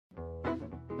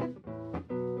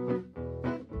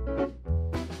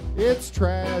It's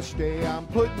trash day, I'm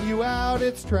putting you out,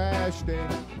 it's trash day.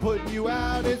 Putting you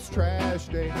out, it's trash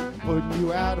day. Putting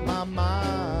you out of my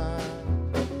mind.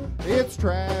 It's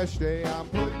trash day, I'm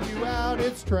putting you out,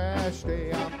 it's trash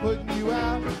day. I'm putting you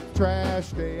out, trash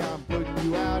day. I'm putting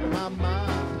you out of my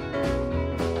mind.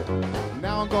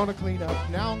 Now I'm gonna clean up,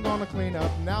 now I'm gonna clean up,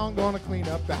 now I'm gonna clean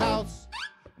up the house.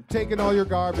 I'm taking all your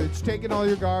garbage, taking all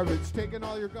your garbage, taking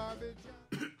all your garbage.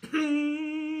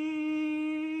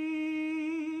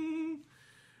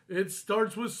 It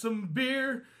starts with some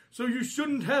beer, so you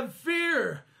shouldn't have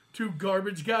fear. Two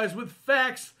garbage guys with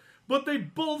facts, but they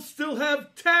both still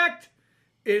have tact.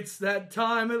 It's that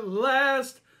time at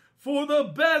last for the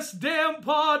best damn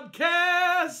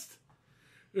podcast.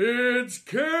 It's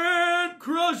Can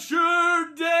Crusher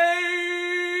Day!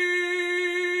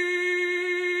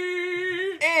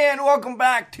 And welcome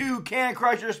back to Can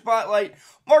Crusher Spotlight.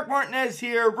 Mark Martinez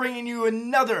here, bringing you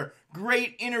another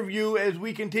great interview as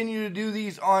we continue to do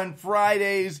these on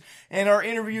Fridays. And our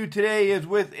interview today is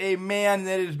with a man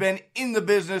that has been in the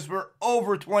business for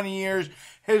over 20 years,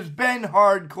 has been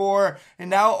hardcore, and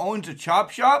now owns a chop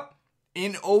shop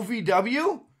in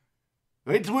OVW.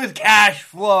 It's with Cash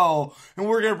Flo. And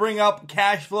we're going to bring up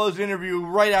Cash Flo's interview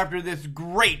right after this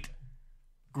great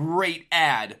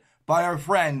ad by our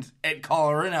friends at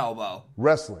Collar and Elbow.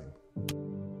 Wrestling.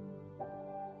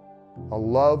 A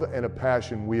love and a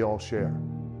passion we all share.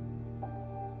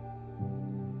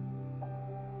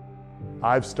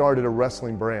 I've started a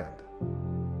wrestling brand.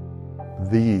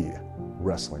 The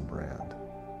wrestling brand.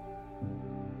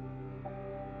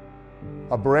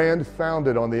 A brand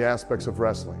founded on the aspects of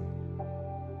wrestling.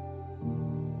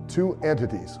 Two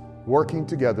entities working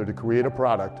together to create a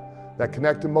product that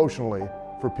connect emotionally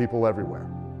for people everywhere.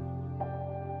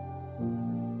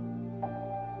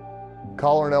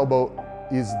 Collar and Elbow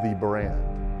is the brand.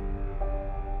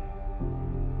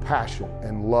 Passion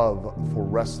and love for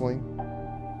wrestling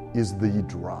is the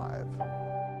drive.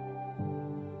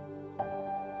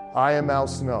 I am Al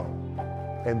Snow,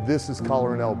 and this is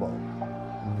Collar and Elbow,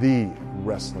 the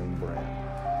wrestling brand.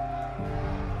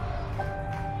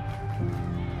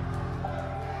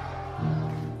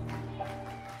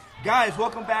 Guys,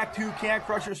 welcome back to Can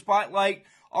Crusher Spotlight.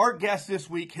 Our guest this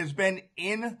week has been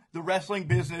in the wrestling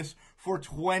business for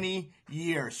 20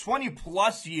 years, 20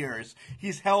 plus years.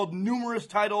 He's held numerous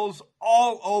titles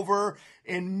all over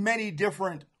in many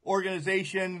different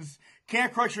organizations. Can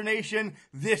Crusher Nation,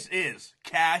 this is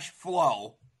Cash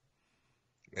Flo.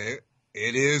 It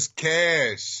is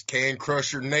Cash, Can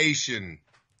Crusher Nation.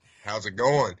 How's it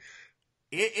going?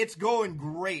 It's going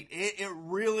great. It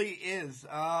really is.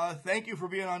 Thank you for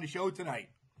being on the show tonight.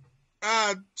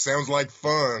 Sounds like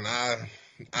fun.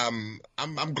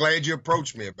 I'm glad you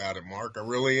approached me about it, Mark. I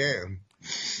really am.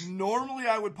 Normally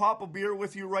I would pop a beer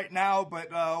with you right now, but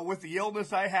with the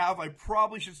illness I have, I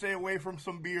probably should stay away from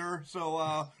some beer.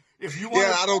 So if you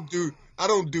want, I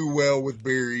don't do well with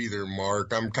beer either,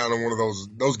 Mark. I'm kind of one of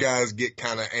those guys get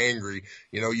kind of angry.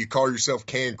 You know, you call yourself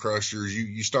can crushers.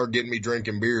 You start getting me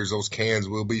drinking beers, those cans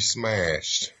will be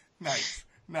smashed. Nice.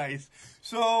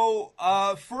 So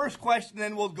first question,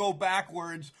 then we'll go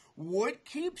backwards. What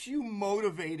keeps you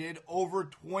motivated over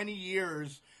 20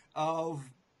 years of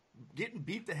getting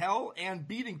beat to hell and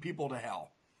beating people to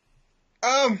hell?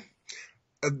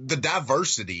 The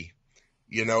diversity,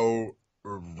 you know,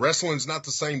 wrestling's not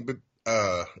the same,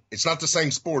 it's not the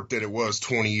same sport that it was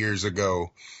 20 years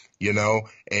ago, you know,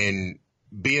 and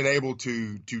being able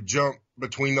to jump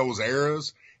between those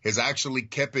eras has actually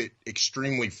kept it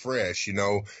extremely fresh, you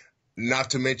know. Not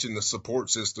to mention the support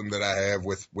system that I have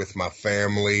with my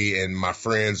family and my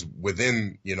friends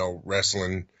within, you know,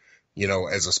 wrestling, you know,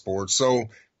 as a sport. So,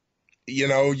 you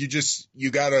know,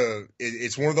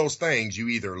 it's one of those things. You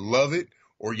either love it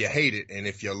or you hate it. And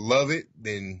if you love it,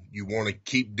 then you want to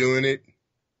keep doing it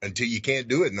until you can't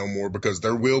do it no more, because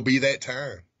there will be that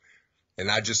time. And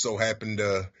I just so happened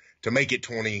to make it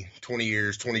 20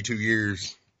 years, 22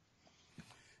 years.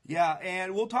 Yeah,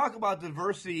 and we'll talk about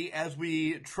diversity as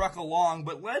we truck along,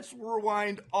 but let's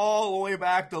rewind all the way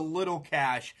back to Little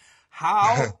Cash.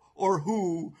 How or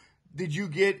who did you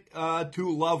get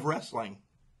to love wrestling?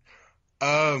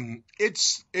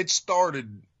 It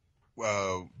started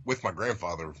with my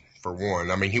grandfather, for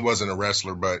one. I mean, he wasn't a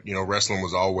wrestler, but, you know, wrestling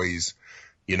was always,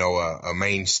 you know, a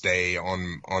mainstay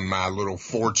on my little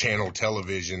 4-channel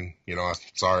television. You know,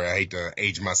 sorry, I hate to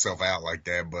age myself out like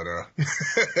that, but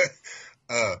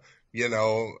you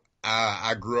know,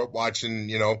 I grew up watching,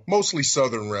 you know, mostly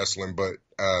Southern wrestling, but,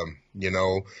 you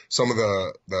know, some of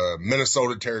the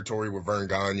Minnesota territory with Vern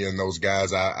Gagne and those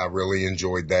guys, I really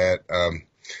enjoyed that.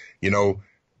 You know,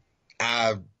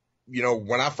 I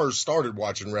when I first started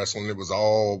watching wrestling, it was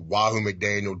all Wahoo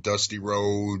McDaniel, Dusty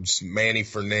Rhodes, Manny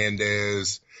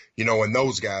Fernandez, and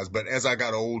those guys. But as I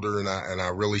got older and I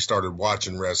really started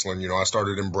watching wrestling, I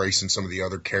started embracing some of the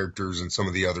other characters and some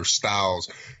of the other styles,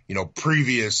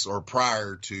 previous or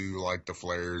prior to like the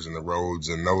Flairs and the Rhodes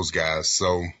and those guys.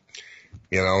 So,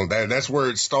 that's where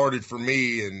it started for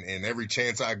me. And every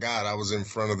chance I got, I was in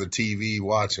front of the TV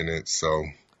watching it. So,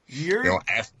 go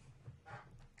ahead.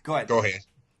 Go ahead.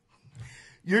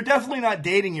 You're definitely not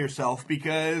dating yourself,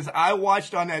 because I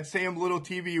watched on that same little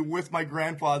TV with my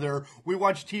grandfather. We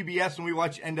watched TBS and we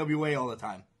watched NWA all the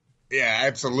time. Yeah,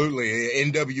 absolutely.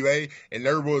 NWA. And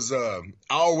there was, I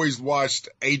always watched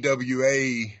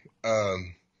AWA. AWA,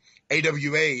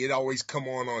 it always come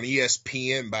on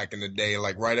ESPN back in the day,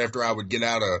 like right after I would get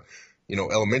out of,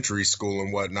 elementary school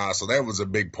and whatnot. So that was a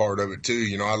big part of it too.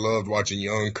 I loved watching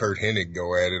young Kurt Hennig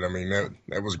go at it. I mean,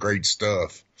 that was great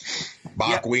stuff.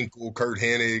 Bockwinkel, Kurt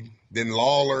Hennig, then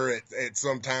Lawler at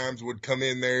sometimes would come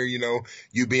in there,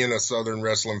 you being a Southern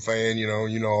wrestling fan, you know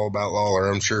all about Lawler,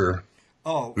 I'm sure.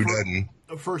 Oh, who doesn't?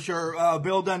 For sure.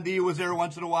 Bill Dundee was there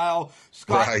once in a while.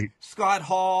 Scott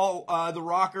Hall, the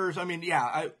Rockers. I mean,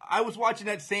 yeah, I was watching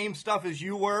that same stuff as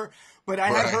you were, but I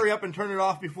had to hurry up and turn it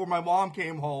off before my mom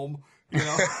came home,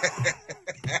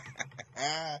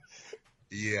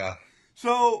 Yeah.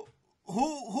 So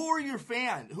who are your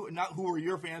fans? Who are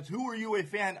your fans? Who were you a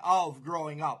fan of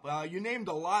growing up? You named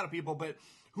a lot of people, but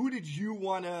who did you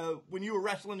want to, when you were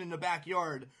wrestling in the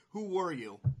backyard, who were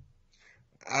you?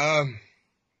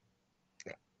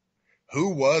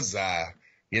 Who was I?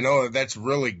 That's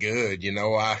really good.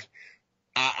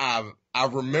 I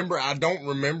remember, I don't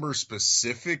remember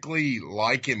specifically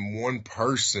liking one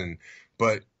person,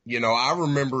 but I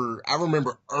remember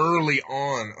early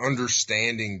on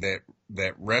understanding that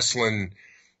wrestling,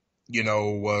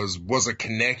 was a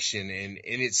connection, and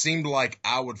it seemed like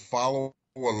I would follow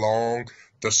along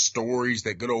the stories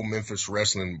that good old Memphis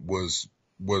wrestling was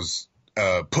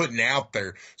putting out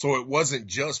there. So it wasn't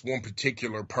just one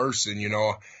particular person,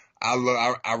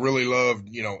 I really loved,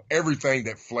 everything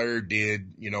that Flair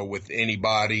did, with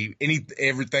anybody,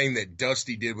 everything that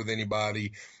Dusty did with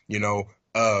anybody,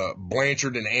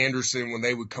 Blanchard and Anderson, when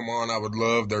they would come on, I would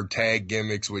love their tag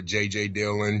gimmicks with J.J.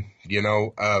 Dillon,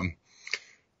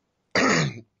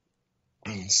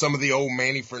 some of the old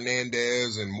Manny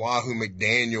Fernandez and Wahoo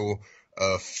McDaniel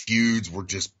feuds were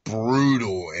just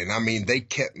brutal. And I mean, they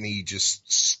kept me just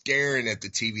staring at the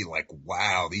TV like,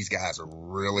 wow, these guys are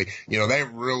really, that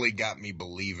really got me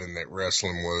believing that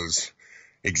wrestling was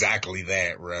exactly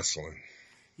that, wrestling.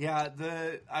 Yeah,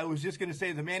 I was just going to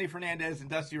say the Manny Fernandez and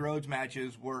Dusty Rhodes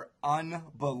matches were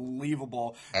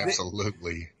unbelievable.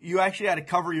 Absolutely. You actually had to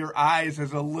cover your eyes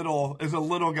as a little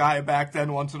guy back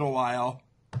then once in a while.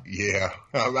 Yeah.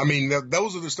 I mean,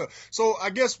 those are the stuff. So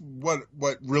I guess what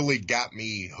really got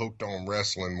me hooked on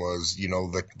wrestling was,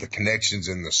 the connections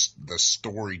and the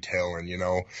storytelling,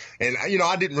 and,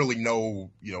 I didn't really know,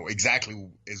 exactly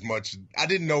as much. I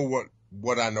didn't know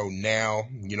what I know now,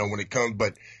 when it comes,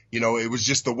 but, it was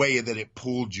just the way that it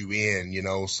pulled you in,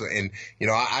 so, and,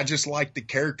 I just liked the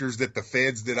characters that the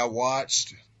feds that I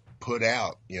watched put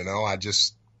out,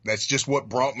 that's just what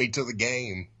brought me to the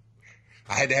game.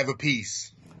 I had to have a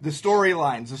piece. The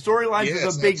storylines is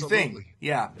a big thing.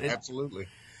 Yeah. Absolutely.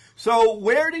 So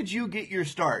where did you get your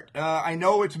start? I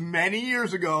know it's many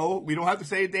years ago. We don't have to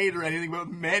say a date or anything, but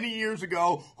many years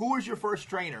ago. Who was your first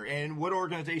trainer, and what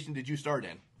organization did you start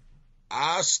in?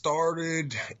 I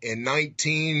started in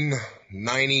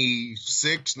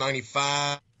 1996,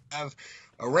 95,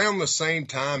 around the same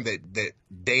time that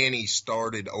Danny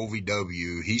started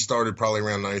OVW. He started probably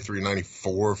around 93,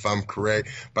 94, if I'm correct.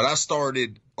 But I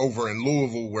started over in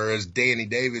Louisville, whereas Danny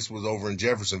Davis was over in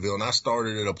Jeffersonville, and I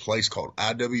started at a place called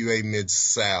IWA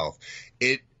Mid-South.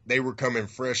 They were coming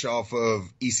fresh off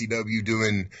of ECW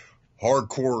doing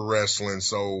hardcore wrestling.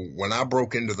 So when I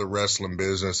broke into the wrestling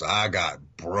business, I got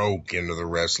broke into the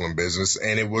wrestling business,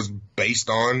 and it was based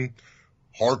on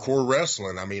hardcore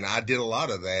wrestling. I mean, I did a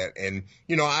lot of that, and,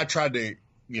 I tried to,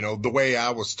 the way I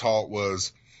was taught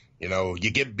was, you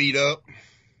get beat up,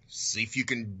 see if you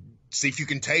can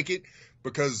take it.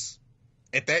 Because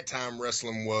at that time,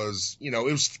 wrestling was, it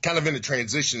was kind of in a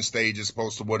transition stage as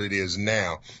opposed to what it is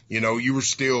now. There were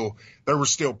still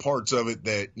parts of it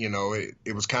that,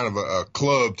 it was kind of a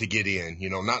club to get in,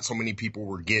 not so many people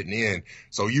were getting in.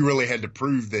 So you really had to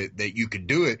prove that you could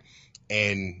do it.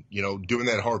 And, doing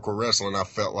that hardcore wrestling, I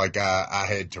felt like I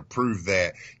had to prove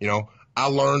that, I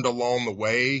learned along the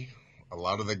way. A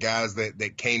lot of the guys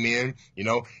that came in,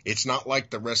 it's not like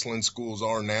the wrestling schools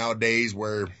are nowadays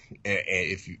where,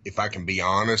 if I can be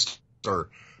honest, or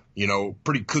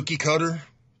pretty cookie cutter.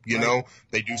 Right.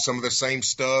 They do some of the same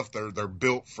stuff. They're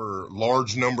built for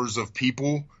large numbers of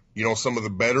people, some of the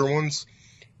better ones.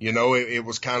 It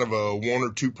was kind of a 1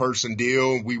 or 2 person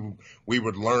deal. We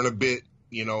would learn a bit,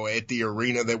 at the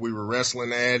arena that we were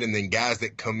wrestling at, and then guys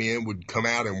that come in would come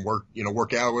out and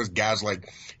work out with guys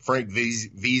like Frank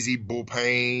VZ Bull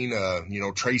Payne,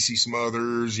 Tracy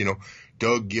Smothers,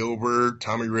 Doug Gilbert,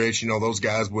 Tommy Rich, those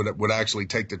guys would actually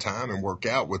take the time and work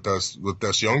out with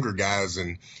us younger guys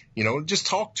and, just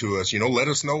talk to us, let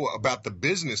us know about the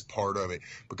business part of it,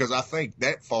 because I think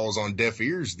that falls on deaf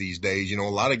ears these days. A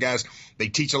lot of guys, they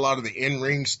teach a lot of the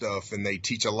in-ring stuff and they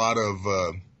teach a lot of,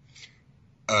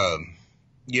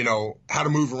 how to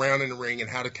move around in the ring and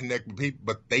how to connect with people,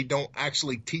 but they don't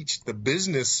actually teach the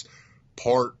business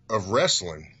part of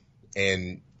wrestling.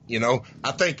 And,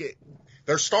 I think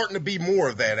there's starting to be more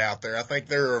of that out there. I think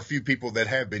there are a few people that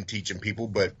have been teaching people,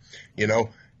 but,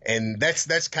 and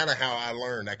that's kind of how I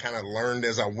learned. I kind of learned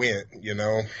as I went,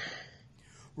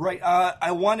 Right.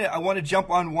 I want to jump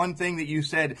on one thing that you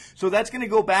said. So that's going to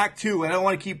go back to, and I don't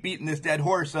want to keep beating this dead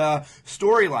horse,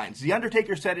 storylines. The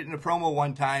Undertaker said it in a promo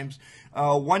one time.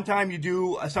 One time you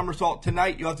do a somersault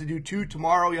tonight, you have to do 2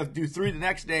 tomorrow, you have to do 3 the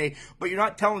next day, but you're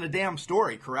not telling a damn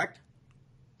story, correct?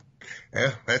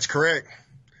 Yeah, that's correct.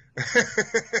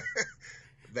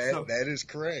 That is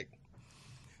correct.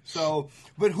 So,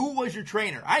 but who was your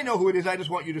trainer? I know who it is. I just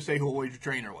want you to say who your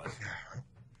trainer was.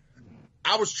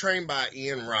 I was trained by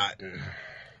Ian Rotten,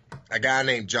 a guy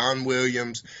named John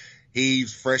Williams.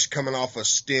 He's fresh coming off a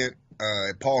stint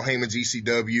at Paul Heyman's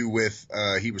ECW with,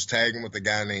 he was tagging with a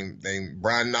guy named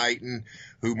Brian Knighton,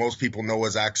 who most people know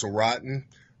as Axel Rotten.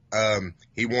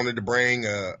 He wanted to bring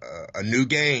a new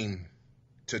game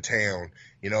to town,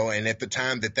 and at the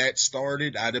time that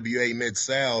started, IWA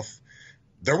Mid-South,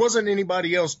 there wasn't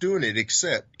anybody else doing it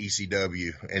except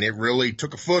ECW, and it really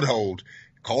took a foothold.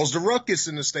 Caused a ruckus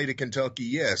in the state of Kentucky,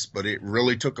 yes, but it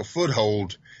really took a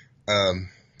foothold, and,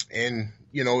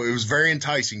 it was very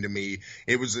enticing to me.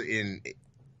 It was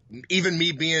even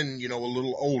me being, a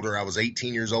little older, I was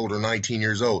 18 years old or 19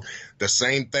 years old. The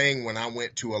same thing when I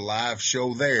went to a live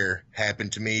show there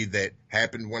happened to me that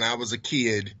happened when I was a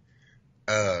kid,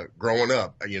 growing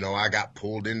up. I got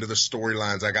pulled into the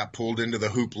storylines. I got pulled into the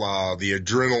hoopla, the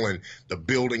adrenaline. The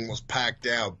building was packed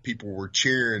out. People were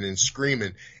cheering and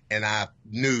screaming. And I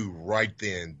knew right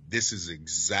then, this is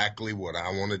exactly what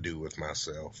I want to do with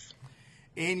myself.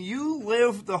 And you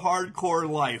live the hardcore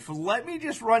life. Let me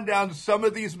just run down some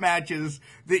of these matches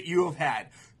that you have had.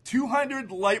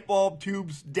 200 light bulb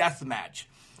tubes death match.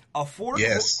 A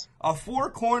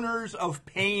four corners of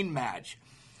pain match.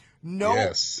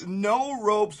 No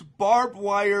ropes, barbed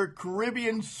wire,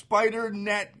 Caribbean spider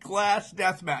net glass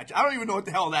death match. I don't even know what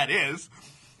the hell that is.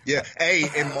 Yeah. Hey,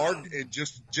 and Mark,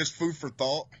 just food for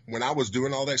thought. When I was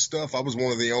doing all that stuff, I was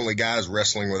one of the only guys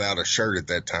wrestling without a shirt at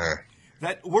that time.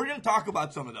 We're going to talk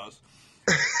about some of those.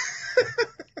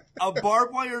 A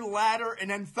barbed wire ladder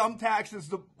and then thumbtacks is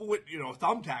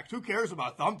thumbtacks. Who cares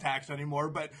about thumbtacks anymore?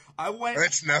 But I went.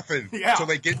 That's nothing. Yeah. So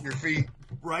they get in your feet.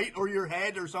 Right? Or your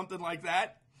head or something like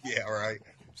that. Yeah, right.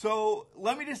 So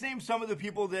let me just name some of the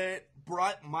people that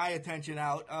brought my attention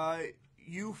out.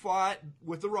 You fought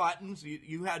with the Rottens.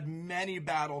 You had many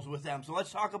battles with them. So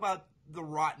let's talk about the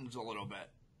Rottens a little bit.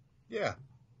 Yeah.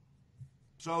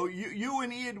 So you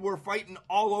and Ian were fighting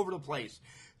all over the place.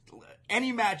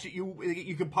 Any match that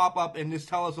you could pop up and just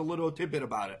tell us a little tidbit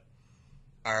about it.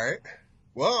 All right.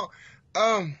 Well,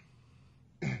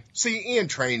 see, Ian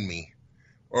trained me,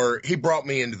 or he brought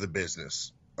me into the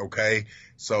business. Okay.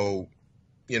 So,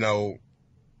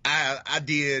 I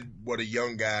did what a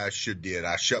young guy should did.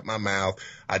 I shut my mouth.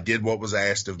 I did what was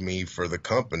asked of me for the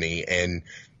company. And,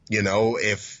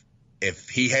 if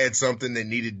he had something that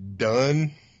needed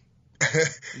done,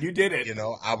 you did it.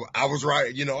 I was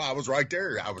right. I was right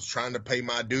there. I was trying to pay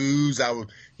my dues. I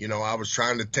was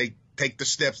trying to take the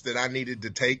steps that I needed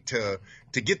to take to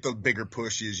get the bigger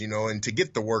pushes, and to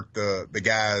get the work, the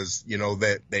guys,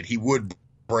 that he would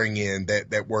bring in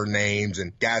that were names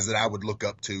and guys that I would look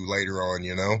up to later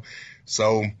on,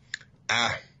 So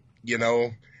I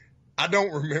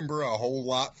don't remember a whole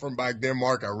lot from back then,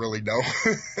 Mark. I really don't.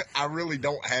 I really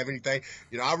don't have anything.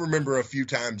 I remember a few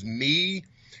times me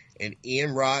and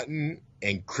Ian Rotten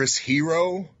and Chris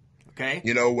Hero. Okay.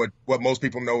 What most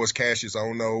people know as Cassius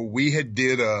Ono. We had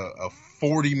did a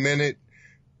 40-minute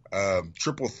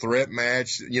triple threat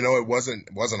match. It wasn't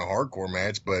a hardcore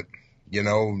match, but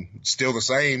still the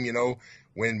same,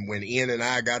 when Ian and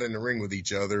I got in the ring with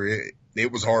each other,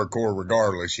 it was hardcore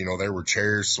regardless. There were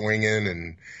chairs swinging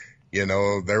and,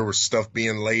 there was stuff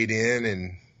being laid in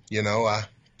and, I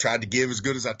tried to give as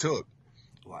good as I took.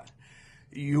 Wow.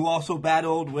 You also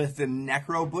battled with the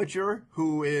Necro Butcher,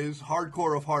 who is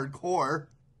hardcore of hardcore.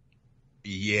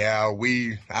 Yeah,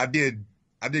 I did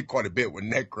quite a bit with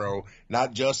Necro,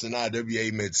 not just in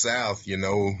IWA Mid-South.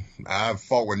 I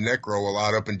fought with Necro a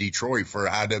lot up in Detroit for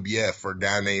IWF for a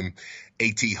guy named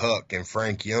A.T. Huck and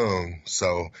Frank Young.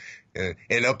 So,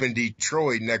 and up in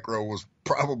Detroit, Necro was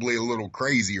probably a little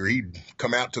crazier. He'd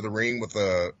come out to the ring with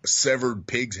a severed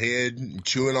pig's head and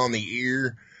chewing on the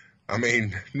ear. I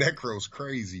mean, Necro's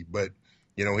crazy, but,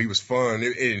 he was fun.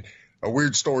 A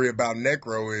weird story about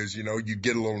Necro is, you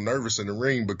get a little nervous in the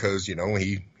ring because,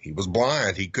 he was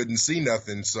blind. He couldn't see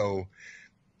nothing. So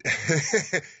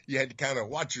you had to kind of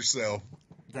watch yourself.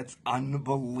 That's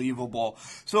unbelievable.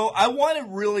 So I want to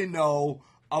really know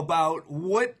about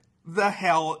what the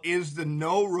hell is the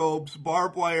no ropes,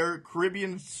 barbed wire,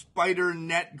 Caribbean spider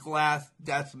net glass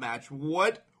death match.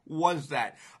 What was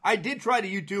that? I did try to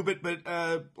YouTube it, but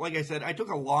like I said, I took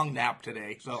a long nap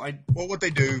today. Well, what they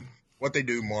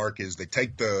do, Mark, is they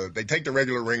take the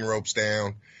regular ring ropes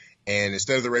down, and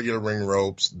instead of the regular ring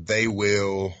ropes, they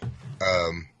will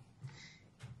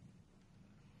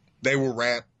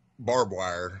wrap barbed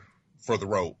wire for the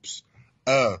ropes.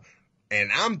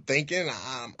 And I'm thinking,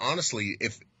 honestly,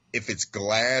 if it's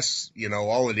glass,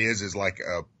 all it is like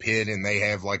a pit and they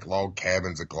have like log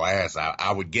cabins of glass,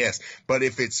 I would guess. But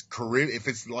if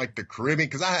it's like the Caribbean,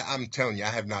 because I'm telling you, I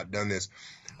have not done this.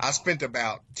 I spent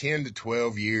about 10 to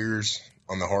 12 years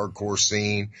on the hardcore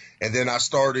scene, and then I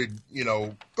started,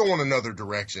 going another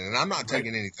direction. And I'm not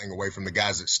taking anything away from the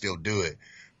guys that still do it,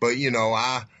 but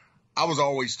I was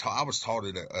always I was taught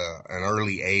at an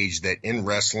early age that in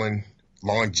wrestling,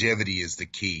 longevity is the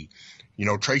key.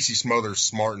 Tracy Smothers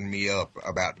smartened me up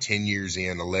about 10 years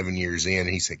in, 11 years in.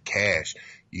 He said, Cash,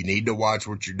 you need to watch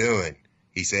what you're doing.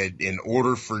 He said, in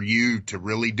order for you to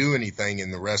really do anything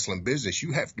in the wrestling business,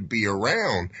 you have to be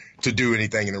around to do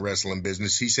anything in the wrestling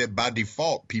business. He said, by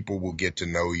default, people will get to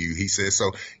know you. He said,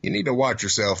 so you need to watch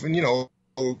yourself. And,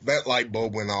 that light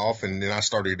bulb went off, and then I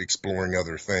started exploring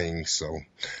other things. So,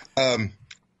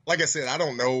 like I said, I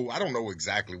don't know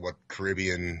exactly what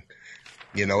Caribbean,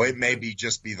 it may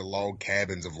just be the log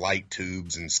cabins of light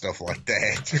tubes and stuff like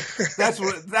that. That's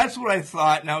what I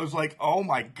thought, and I was like, oh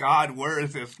my God, where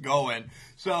is this going?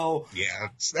 So yeah,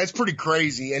 that's pretty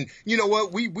crazy. And you know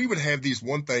what? We would have these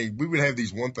one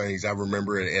things I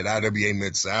remember at IWA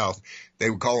Mid-South. They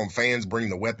would call them fans bring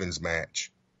the weapons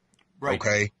match. Right.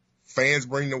 Okay. Fans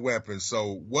bring the weapons.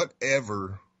 So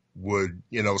whatever would,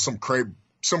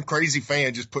 some crazy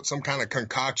fan just put some kind of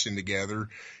concoction together.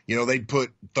 They'd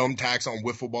put thumbtacks on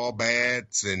wiffle ball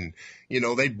bats, and,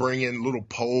 they'd bring in little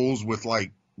poles with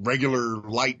like regular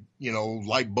light,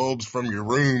 light bulbs from your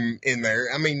room in there.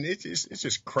 I mean, it's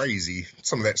just crazy.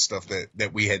 Some of that stuff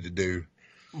that we had to do.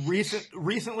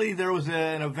 Recently there was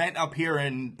an event up here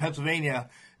in Pennsylvania.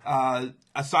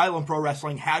 Asylum Pro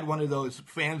Wrestling had one of those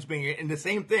fans being, and the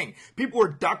same thing. People were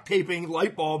duct taping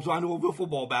light bulbs onto a wiffle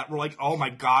ball bat. We're like, oh my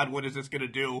God, what is this going to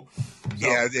do? So,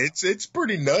 yeah, it's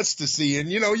pretty nuts to see. And,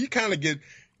 you kind of get,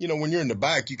 when you're in the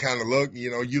back, you kind of look,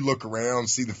 you look around,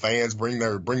 see the fans bring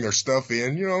their stuff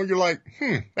in, you're like,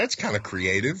 that's kind of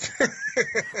creative.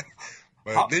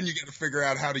 But then you got to figure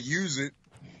out how to use it.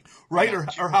 Right.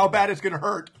 Or how bad it's going to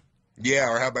hurt. Yeah.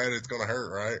 Or how bad it's going to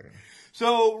hurt. Right.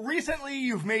 So recently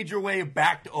you've made your way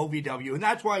back to OVW, and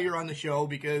that's why you're on the show,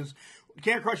 because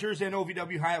Can Crushers and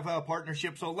OVW have a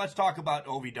partnership. So let's talk about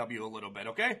OVW a little bit,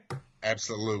 okay?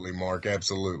 Absolutely, Mark.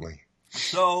 Absolutely.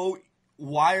 So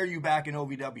why are you back in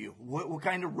OVW? What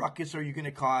kind of ruckus are you going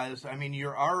to cause? I mean,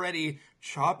 you're already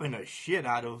chopping the shit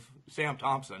out of Sam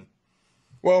Thompson.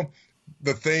 Well,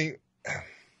 the thing,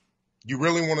 you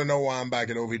really want to know why I'm back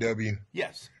at OVW?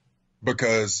 Yes.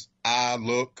 Because I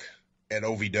look at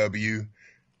OVW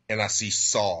and I see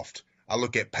soft. I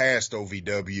look at past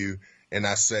OVW and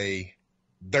I say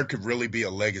there could really be a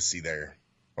legacy there.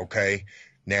 Okay.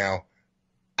 Now,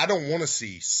 I don't want to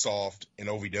see soft and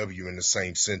OVW in the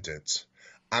same sentence.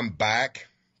 I'm back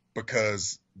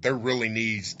because there really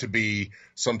needs to be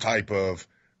some type of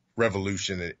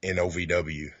revolution in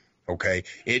OVW. Okay.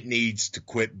 It needs to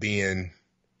quit being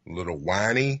a little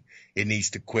whiny. It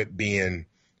needs to quit being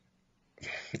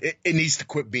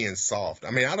soft.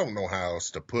 I mean, I don't know how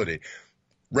else to put it.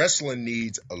 Wrestling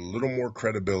needs a little more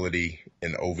credibility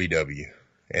in OVW.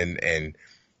 And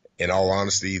in all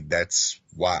honesty, that's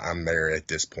why I'm there at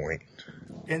this point.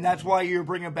 And that's why you're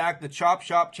bringing back the Chop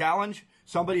Shop Challenge?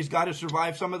 Somebody's got to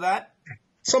survive some of that?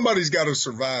 Somebody's got to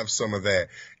survive some of that.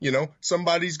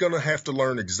 Somebody's going to have to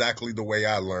learn exactly the way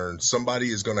I learned. Somebody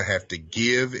is going to have to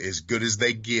give as good as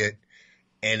they get.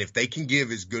 And if they can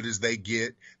give as good as they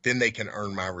get, then they can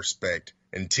earn my respect.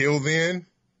 Until then,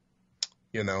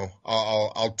 you know,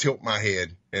 I'll tilt my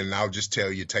head and I'll just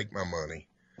tell you, take my money.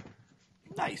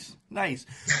 Nice.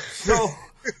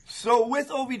 So with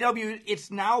OVW,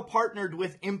 it's now partnered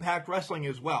with Impact Wrestling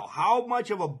as well. How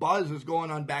much of a buzz is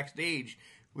going on backstage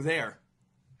there?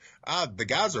 The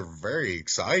guys are very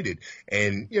excited,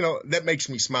 and you know that makes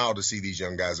me smile to see these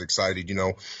young guys excited. You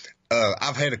know,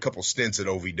 I've had a couple stints at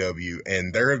OVW,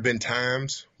 and there have been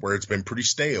times where it's been pretty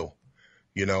stale.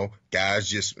 You know, guys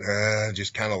just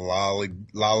kind of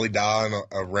lolly-dollying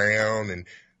around, and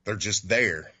they're just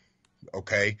there.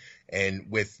 Okay, and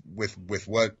with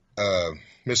what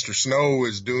Mr. Snow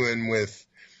is doing with,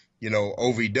 you know,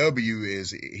 OVW,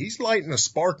 is he's lighting a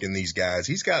spark in these guys.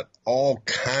 He's got all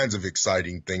kinds of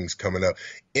exciting things coming up.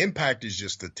 Impact is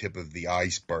just the tip of the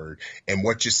iceberg. And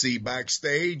what you see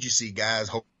backstage, you see guys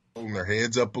holding their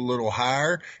heads up a little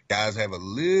higher. Guys have a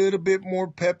little bit more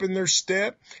pep in their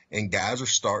step, and guys are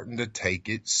starting to take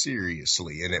it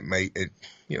seriously. And it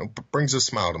brings a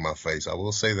smile to my face. I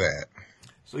will say that.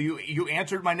 So you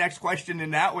answered my next question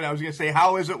in that one. I was going to say,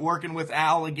 how is it working with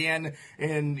Al again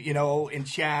and, you know, and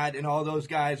Chad and all those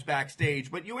guys backstage?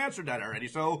 But you answered that already.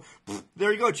 So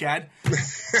there you go, Chad.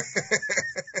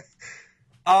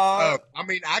 I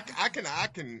mean, I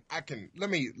can let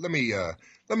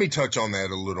me touch on that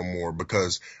a little more,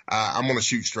 because I'm going to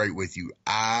shoot straight with you.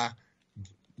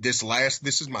 This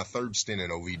is my third stint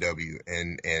at OVW,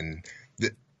 and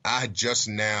I just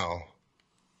now,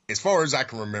 as far as I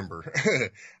can remember,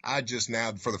 I just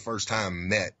now for the first time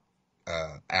met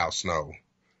Al Snow,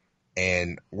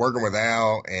 and working with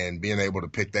Al and being able to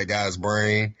pick that guy's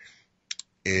brain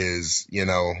is, you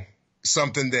know,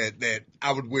 something that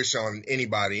I would wish on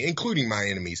anybody, including my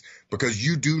enemies, because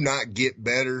you do not get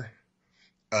better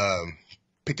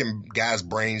picking guys'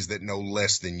 brains that know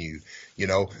less than you. You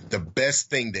know, the best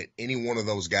thing that any one of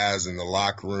those guys in the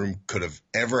locker room could have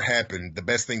ever happened, the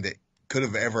best thing that could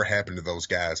have ever happened to those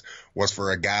guys was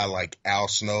for a guy like Al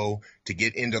Snow to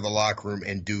get into the locker room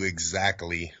and do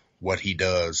exactly what he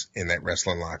does in that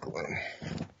wrestling locker room.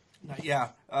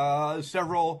 Yeah.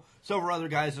 Several other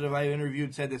guys that I've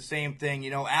interviewed said the same thing.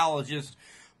 You know, Al has just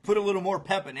put a little more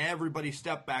pep in everybody's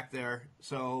step back there.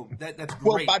 So that's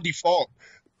great. Well, by default,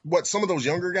 what some of those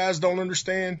younger guys don't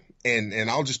understand, and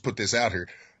I'll just put this out here,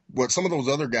 what some of those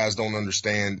other guys don't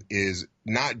understand is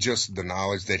not just the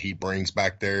knowledge that he brings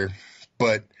back there,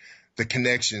 but the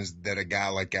connections that a guy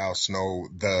like Al Snow,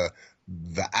 the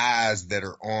eyes that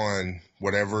are on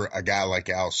whatever a guy like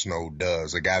Al Snow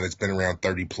does, a guy that's been around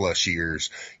 30 plus years,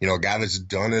 you know, a guy that's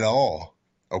done it all.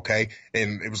 Okay.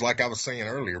 And it was like I was saying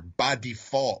earlier, by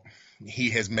default, he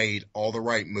has made all the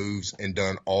right moves and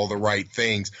done all the right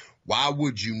things. Why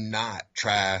would you not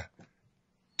try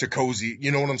to cozy?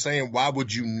 You know what I'm saying? Why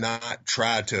would you not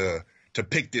try to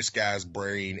pick this guy's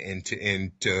brain and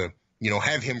to you know,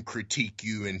 have him critique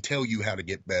you and tell you how to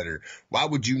get better? Why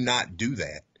would you not do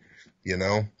that? You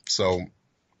know, so.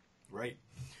 Right.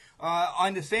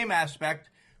 On the same aspect,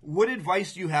 what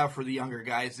advice do you have for the younger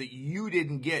guys that you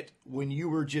didn't get when you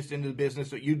were just into the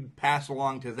business that you'd pass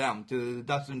along to them, to the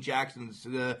Dustin Jacksons, to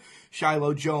the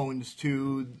Shiloh Jones,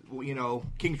 to, you know,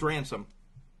 King's Ransom?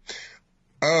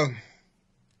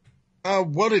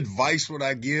 What advice would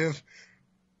I give?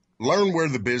 Learn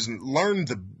the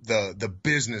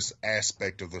business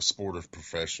aspect of the sport of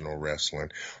professional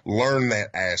wrestling. Learn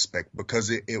that aspect,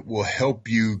 because it will help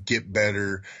you get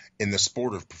better in the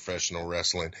sport of professional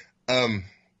wrestling.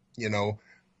 You know,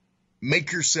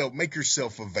 make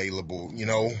yourself available, you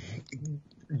know,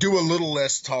 do a little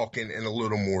less talking and a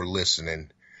little more listening.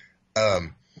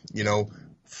 You know,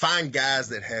 find guys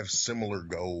that have similar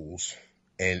goals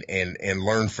and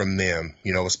learn from them,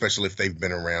 you know, especially if they've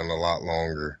been around a lot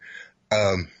longer.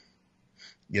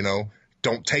 You know,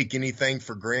 don't take anything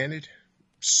for granted.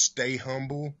 Stay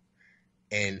humble.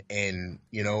 And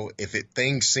you know, if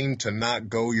things seem to not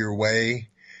go your way,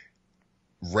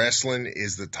 wrestling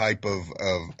is the type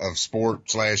of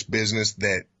sport / business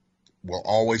that will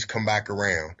always come back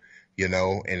around, you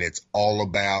know, and it's all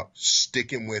about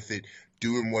sticking with it,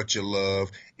 doing what you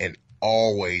love, and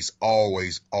always,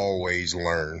 always, always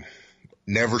learn.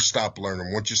 Never stop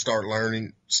learning. Once you stop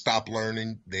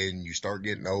learning, then you start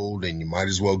getting old, and you might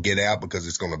as well get out, because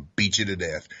it's going to beat you to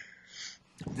death.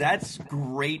 That's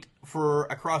great for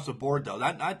across the board, though.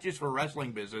 Not just for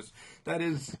wrestling business. That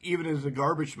is even as a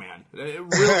garbage man. It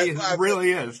really is. It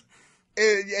really is.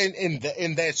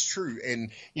 And that's true.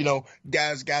 And you know,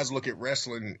 guys look at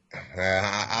wrestling.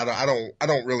 I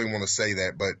don't really want to say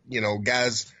that, but you know,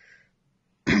 guys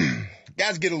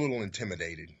get a little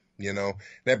intimidated. You know,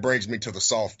 that brings me to the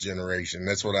soft generation.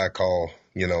 That's what I call,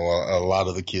 you know, a lot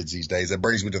of the kids these days. That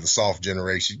brings me to the soft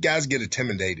generation. Guys get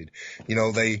intimidated. You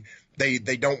know, they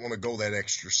don't want to go that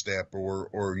extra step,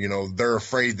 or, you know, they're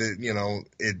afraid that, you know,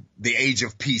 the age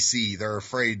of PC, they're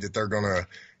afraid that they're going to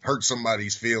hurt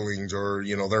somebody's feelings, or,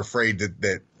 you know, they're afraid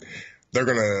that they're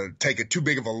going to take too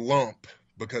big of a lump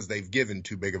because they've given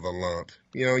too big of a lump.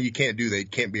 You know, you can't do that. You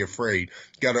can't be afraid.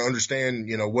 You got to understand,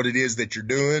 you know, what it is that you're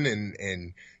doing,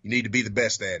 and you need to be the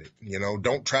best at it. You know,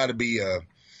 don't try to be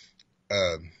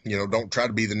don't try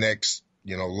to be the next,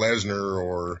 you know, Lesnar,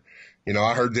 or, you know,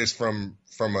 I heard this from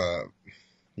a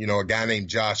guy named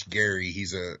Josh Gary.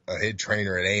 He's a head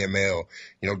trainer at AML.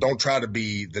 You know, don't try to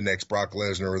be the next Brock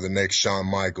Lesnar or the next Shawn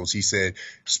Michaels. He said,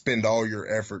 spend all your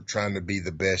effort trying to be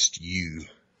the best you.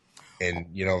 And,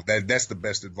 you know, that's the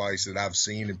best advice that I've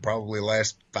seen in probably the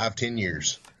last 5-10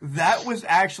 years. That was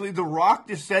actually, The Rock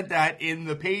just said that in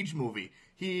the Page movie.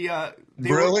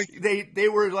 Really? They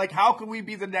were like, how can we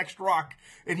be the next Rock?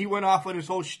 And he went off on his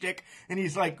whole shtick, and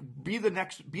he's like, be the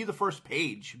first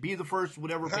Page. Be the first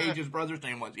whatever Page's brother's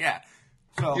name was. Yeah.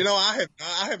 So, you know, I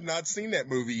have not seen that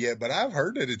movie yet, but I've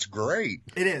heard that it's great.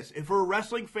 It is. If you're a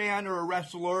wrestling fan or a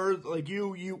wrestler like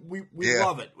we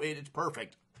love it. It's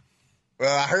perfect.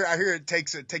 Well, I hear it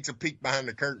takes a peek behind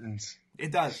the curtains.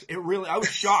 It does. I was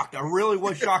shocked. I really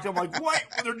was shocked. I'm like, what?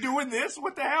 They're doing this?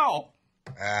 What the hell?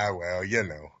 Well, you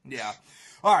know. Yeah.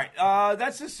 All right.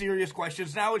 That's the serious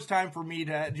questions. Now it's time for me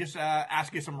to just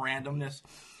ask you some randomness.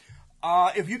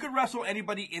 If you could wrestle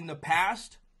anybody in the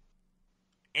past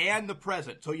and the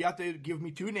present, so you have to give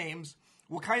me 2 names,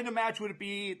 what kind of match would it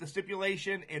be, the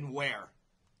stipulation, and where?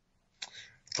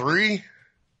 3?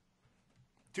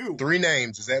 2. 3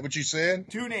 names. Is that what you said?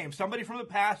 2 names. Somebody from the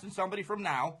past and somebody from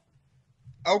now.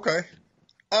 Okay.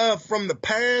 From the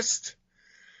past,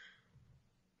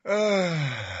 man,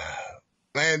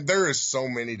 there is so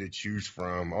many to choose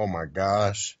from. Oh my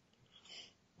gosh.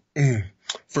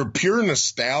 For pure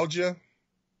nostalgia,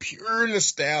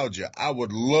 I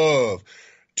would love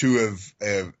to have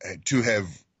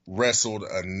wrestled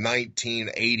a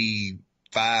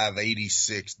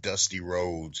 1985-86 Dusty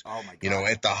Rhodes. Oh my God. You know,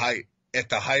 at the height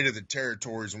of the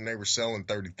territories when they were selling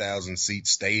 30,000 seat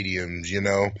stadiums, you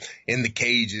know, in the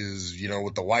cages, you know,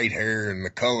 with the white hair and the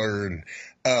color, and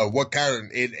what kind of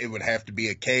it would have to be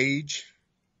a cage,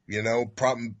 you know,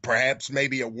 perhaps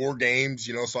maybe a War Games,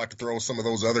 you know, so I could throw some of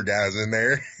those other guys in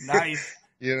there. Nice.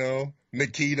 You know,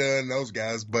 Nikita and those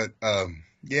guys, but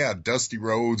yeah, Dusty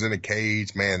Rhodes in a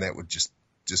cage, man, that would just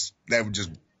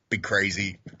be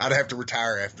crazy. I'd have to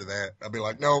retire after that. I'd be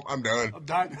like, no, I'm done. I'm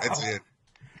done. That's it.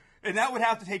 And that would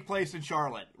have to take place in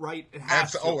Charlotte, right?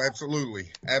 Absolutely.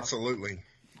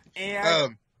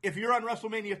 And if you're on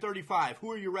WrestleMania 35,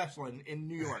 who are you wrestling in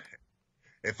New York?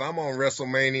 If I'm on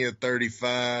WrestleMania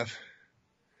 35,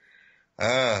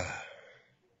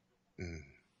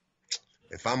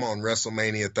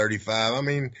 I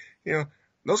mean, you know,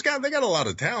 those guys, they got a lot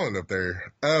of talent up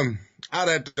there. I'd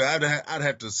have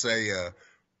to say,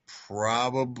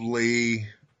 probably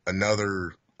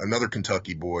another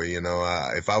Kentucky boy. You know,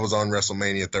 if I was on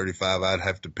WrestleMania 35, I'd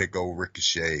have to pick old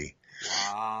Ricochet.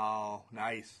 Wow.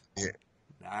 Nice. Yeah.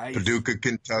 Nice. Paducah,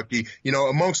 Kentucky, you know,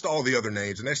 amongst all the other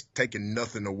names, and that's taking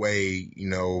nothing away, you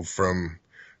know, from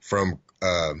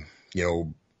you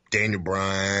know, Daniel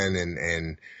Bryan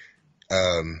and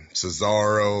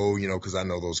Cesaro, you know, because I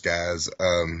know those guys.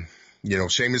 You know,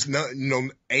 Sheamus,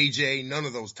 AJ, none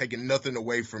of those, taking nothing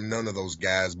away from none of those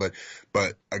guys, but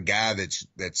a guy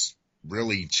that's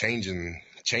really changing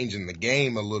the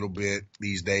game a little bit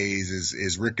these days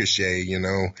is Ricochet, you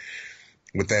know,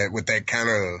 with that kind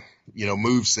of, you know,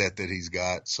 move set that he's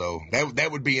got. So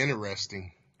that would be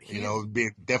interesting. You know, it'd be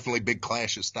definitely big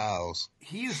clash of styles.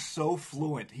 He is so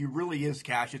fluent. He really is,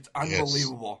 Cash. It's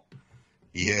unbelievable.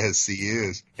 Yes, he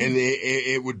is. And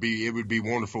it would be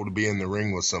wonderful to be in the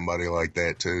ring with somebody like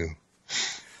that too.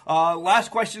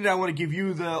 Last question, I want to give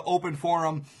you the open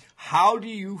forum. How do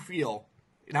you feel?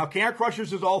 Now, Can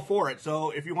Crushers is all for it,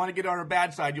 so if you want to get on our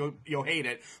bad side, you'll hate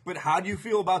it. But how do you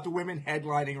feel about the women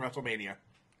headlining WrestleMania?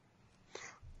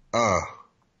 I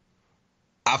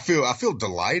feel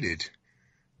delighted.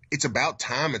 It's about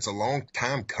time. It's a long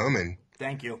time coming.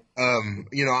 Thank you.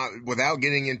 You know, without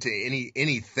getting into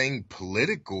anything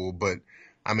political, but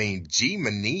I mean, G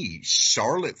Manee,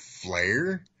 Charlotte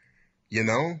Flair, you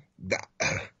know,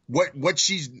 what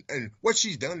she's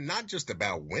done, not just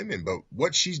about women, but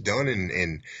what she's done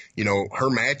in you know, her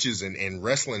matches and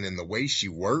wrestling and the way she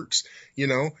works, you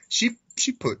know, she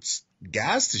puts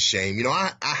guys to shame. You know,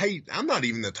 I'm not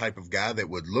even the type of guy that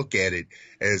would look at it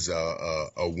as a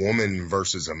woman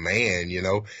versus a man, you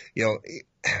know,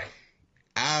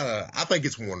 I think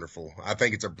it's wonderful. I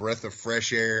think it's a breath of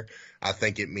fresh air. I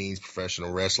think it means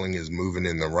professional wrestling is moving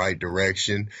in the right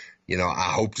direction. You know,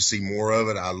 I hope to see more of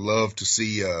it. I love to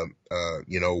see,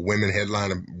 you know,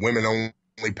 women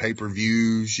only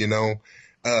pay-per-views, you know.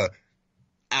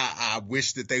 I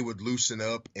wish that they would loosen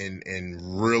up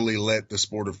and really let the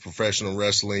sport of professional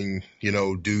wrestling, you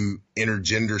know, do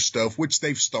intergender stuff, which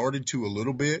they've started to a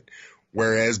little bit.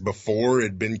 Whereas before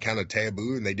it'd been kind of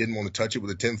taboo and they didn't want to touch it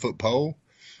with a 10-foot pole,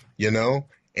 you know,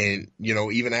 and, you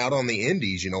know, even out on the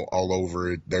indies, you know, all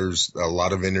over it, there's a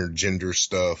lot of intergender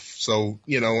stuff. So,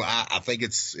 you know, I think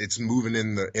it's moving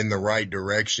in the right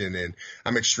direction, and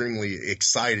I'm extremely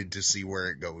excited to see where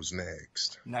it goes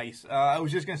next. Nice. I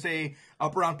was just going to say,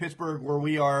 up around Pittsburgh where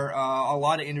we are, a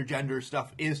lot of intergender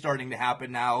stuff is starting to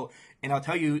happen now. And I'll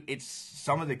tell you, it's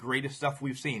some of the greatest stuff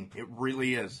we've seen. It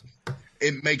really is.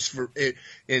 It makes for it,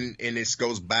 and it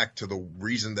goes back to the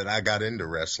reason that I got into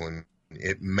wrestling.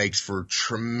 It makes for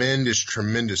tremendous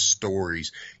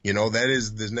stories. You know, that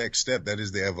is the next step. That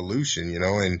is the evolution, you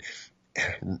know, and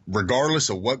regardless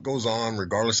of what goes on,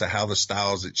 regardless of how the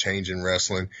styles that change in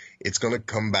wrestling, it's going to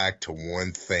come back to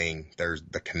one thing. There's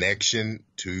the connection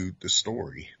to the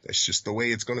story. That's just the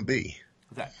way it's going to be.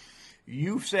 Okay.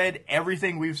 You've said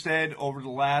everything we've said over the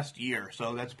last year,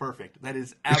 so that's perfect. That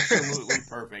is absolutely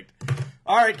perfect.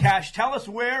 All right, Cash, tell us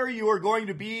where you are going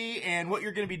to be and what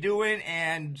you're going to be doing,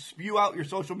 and spew out your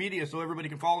social media so everybody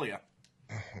can follow you.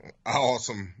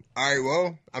 Awesome. All right,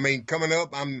 well, I mean, coming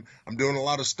up, I'm doing a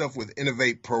lot of stuff with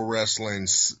Innovate Pro Wrestling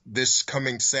this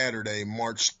coming Saturday,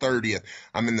 March 30th.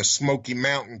 I'm in the Smoky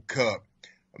Mountain Cup.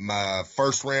 My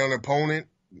first round opponent,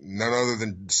 none other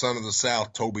than Son of the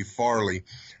South, Toby Farley.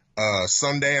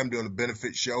 Sunday, I'm doing a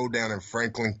benefit show down in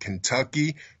Franklin, Kentucky.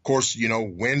 Of course, you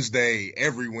know,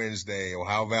 every Wednesday,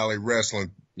 Ohio Valley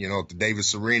Wrestling, you know, at the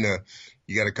Davis Arena.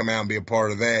 You got to come out and be a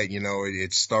part of that. You know,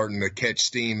 it's starting to catch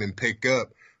steam and pick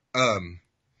up.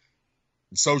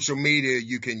 Social media,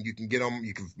 you can get on,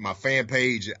 my fan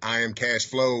page, I am Cash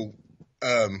Flo.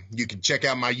 You can check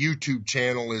out my YouTube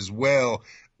channel as well.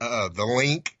 The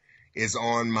link is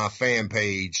on my fan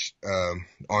page,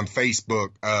 on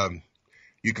Facebook.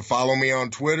 You can follow me on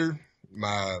Twitter.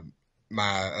 My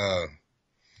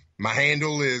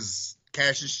handle is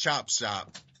Cash's Chop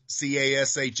Shop,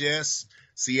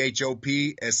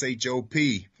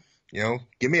 CASHSCHOPSHOP. You know,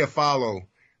 give me a follow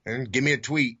and give me a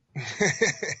tweet.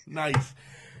 Nice.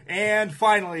 And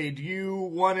finally, do you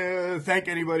want to thank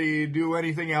anybody, do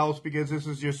anything else? Because this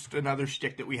is just another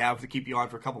shtick that we have to keep you on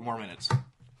for a couple more minutes.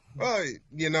 Well,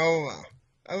 you know,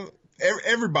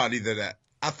 everybody that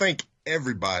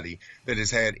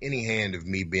has had any hand of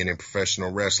me being in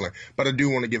professional wrestling. But I do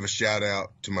want to give a shout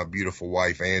out to my beautiful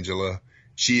wife, Angela.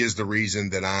 She is the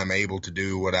reason that I'm able to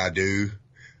do what I do.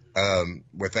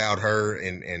 Without her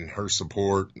and her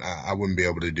support, I wouldn't be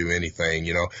able to do anything.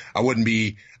 You know, I wouldn't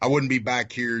be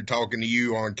back here talking to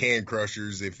you on Can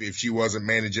Crushers if she wasn't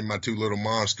managing my two little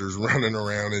monsters running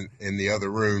around in the other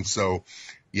room. So,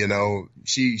 you know,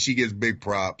 she gives big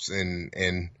props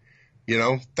and, you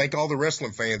know, thank all the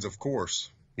wrestling fans, of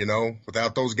course. You know,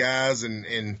 without those guys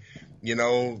and you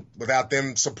know, without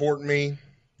them supporting me,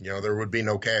 you know, there would be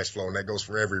no cash flow, and that goes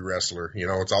for every wrestler. You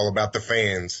know, it's all about the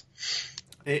fans.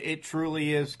 It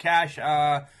truly is. Cash,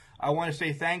 I want to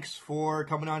say thanks for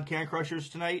coming on Can Crushers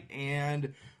tonight,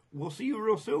 and we'll see you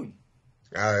real soon.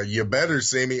 You better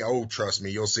see me. Oh, trust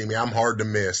me, you'll see me. I'm hard to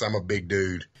miss. I'm a big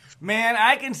dude. Man,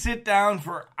 I can sit down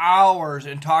for hours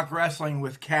and talk wrestling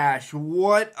with Cash.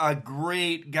 What a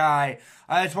great guy.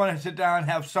 I just want to sit down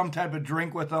and have some type of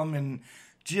drink with him and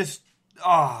just,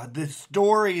 the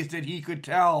stories that he could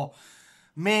tell.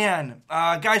 Man,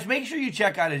 guys, make sure you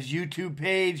check out his YouTube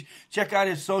page. Check out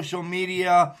his social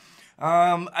media.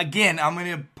 Again, I'm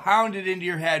going to pound it into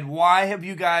your head. Why have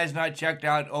you guys not checked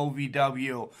out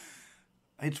OVW?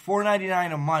 It's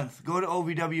 $4.99 a month. Go to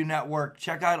OVW Network.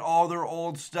 Check out all their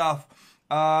old stuff.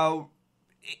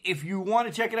 If you want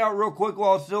to check it out real quick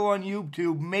while it's still on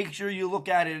YouTube, make sure you look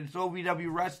at it. It's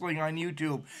OVW Wrestling on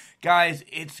YouTube. Guys,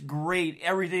 it's great.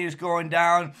 Everything is going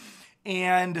down.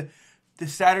 And the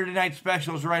Saturday night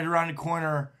special is right around the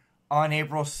corner on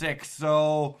April 6th.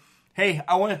 So, hey,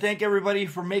 I want to thank everybody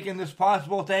for making this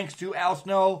possible. Thanks to Al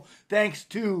Snow. Thanks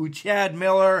to Chad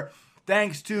Miller.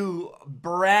 Thanks to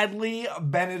Bradley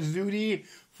Benizzuti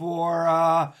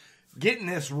for getting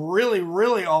this really,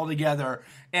 really all together.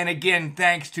 And again,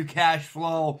 thanks to Cash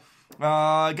Flo.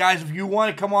 Guys, if you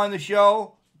want to come on the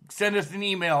show, send us an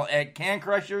email at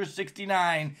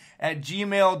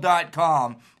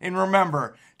cancrushers69@gmail.com. And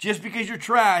remember, just because you're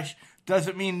trash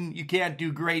doesn't mean you can't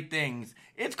do great things.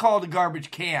 It's called a garbage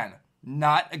can.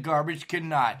 not a garbage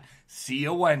cannot. See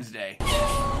you Wednesday.